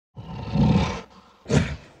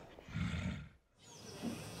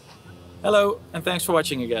Hello and thanks for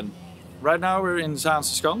watching again. Right now we're in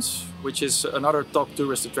Zaanse Schans, which is another top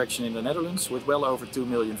tourist attraction in the Netherlands with well over 2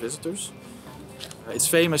 million visitors. It's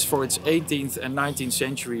famous for its 18th and 19th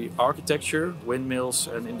century architecture, windmills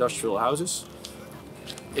and industrial houses.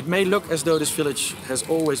 It may look as though this village has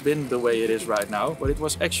always been the way it is right now, but it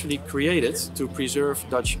was actually created to preserve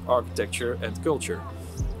Dutch architecture and culture.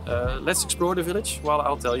 Let's explore the village while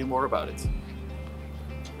I'll tell you more about it.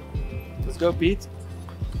 Let's go, Pete.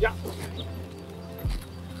 Yeah.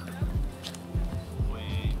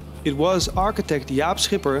 It was architect Jaap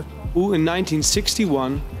Schipper who in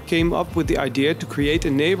 1961 came up with the idea to create a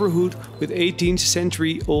neighborhood with 18th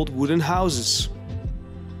century old wooden houses.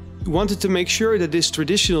 He wanted to make sure that this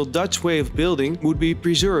traditional Dutch way of building would be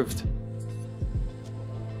preserved.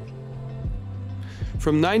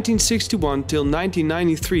 From 1961 till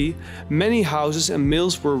 1993, many houses and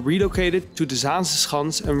mills were relocated to the Zaanse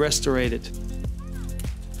Schans and restored.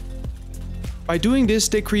 By doing this,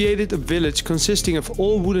 they created a village consisting of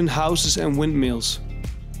all wooden houses and windmills,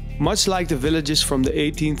 much like the villages from the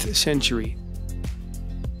 18th century.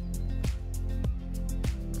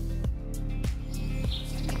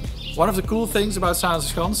 One of the cool things about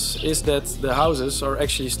Zaanse Schans is that the houses are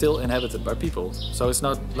actually still inhabited by people. So it's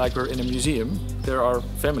not like we're in a museum, there are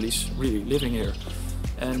families really living here.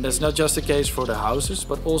 And that's not just the case for the houses,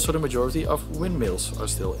 but also the majority of windmills are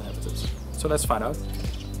still inhabited. So let's find out.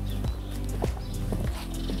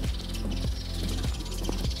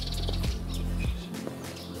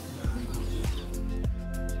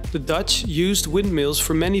 The Dutch used windmills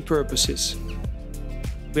for many purposes.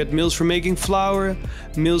 We had mills for making flour,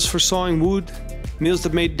 mills for sawing wood, mills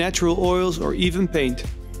that made natural oils or even paint.